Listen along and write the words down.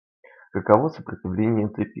Каково сопротивление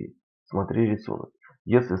цепи? Смотри рисунок.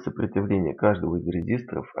 Если сопротивление каждого из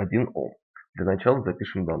резисторов 1 Ом, для начала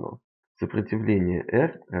запишем дано. Сопротивление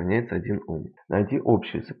R равняется 1 Ом. Найди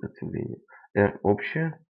общее сопротивление. R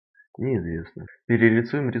общее неизвестно.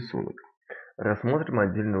 Перерисуем рисунок. Рассмотрим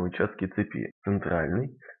отдельные участки цепи.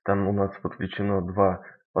 Центральный, там у нас подключено два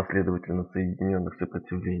последовательно соединенных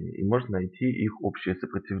сопротивления, и можно найти их общее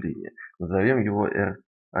сопротивление. Назовем его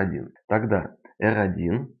R1. Тогда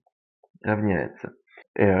R1 равняется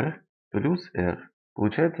R плюс R.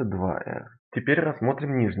 Получается 2R. Теперь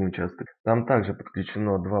рассмотрим нижний участок. Там также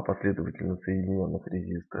подключено два последовательно соединенных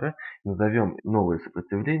резистора. Назовем новое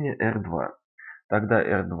сопротивление R2. Тогда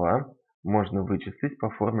R2 можно вычислить по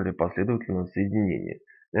формуле последовательного соединения.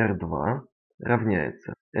 R2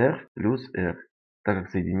 равняется R плюс R, так как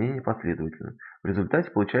соединение последовательно. В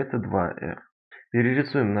результате получается 2R.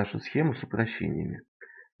 Перерисуем нашу схему с упрощениями.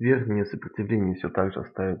 Верхнее сопротивление все так же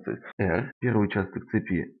остается R. Первый участок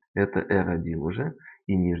цепи это R1 уже.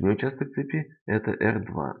 И нижний участок цепи это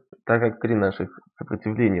R2. Так как три наших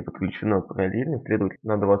сопротивления подключено параллельно,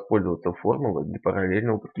 следовательно, надо воспользоваться формулой для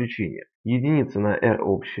параллельного подключения. Единица на R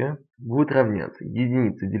общая будет равняться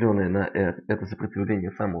единица, деленная на R, это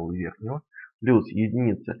сопротивление самого верхнего, плюс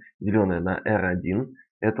единица, деленная на R1,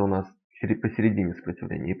 это у нас посередине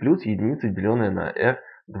сопротивления, и плюс единица, деленная на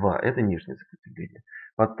R2, это нижнее сопротивление.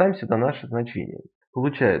 Подставим сюда наше значение.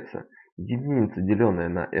 Получается единица, деленная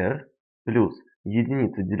на R, плюс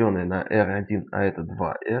единица, деленная на R1, а это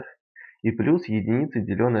 2R, и плюс единица,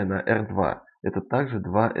 деленная на R2, это также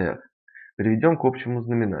 2R. Переведем к общему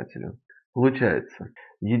знаменателю. Получается,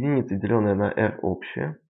 единица, деленная на R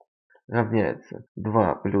общая, равняется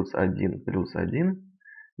 2 плюс 1 плюс 1,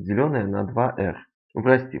 деленное на 2R.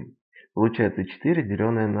 Упростим. Получается 4,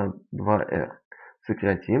 деленное на 2R.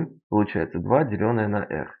 Сократим. Получается 2, деленное на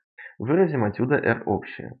R. Выразим отсюда R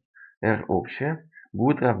общее. R общее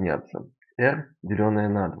будет равняться R, деленное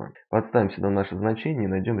на 2. Подставим сюда наше значение и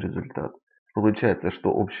найдем результат. Получается,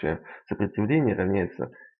 что общее сопротивление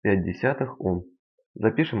равняется 0,5 Ом.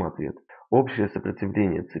 Запишем ответ. Общее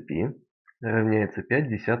сопротивление цепи равняется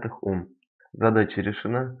 0,5 Ом. Задача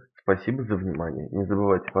решена. Спасибо за внимание. Не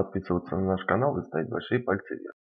забывайте подписываться на наш канал и ставить большие пальцы вверх.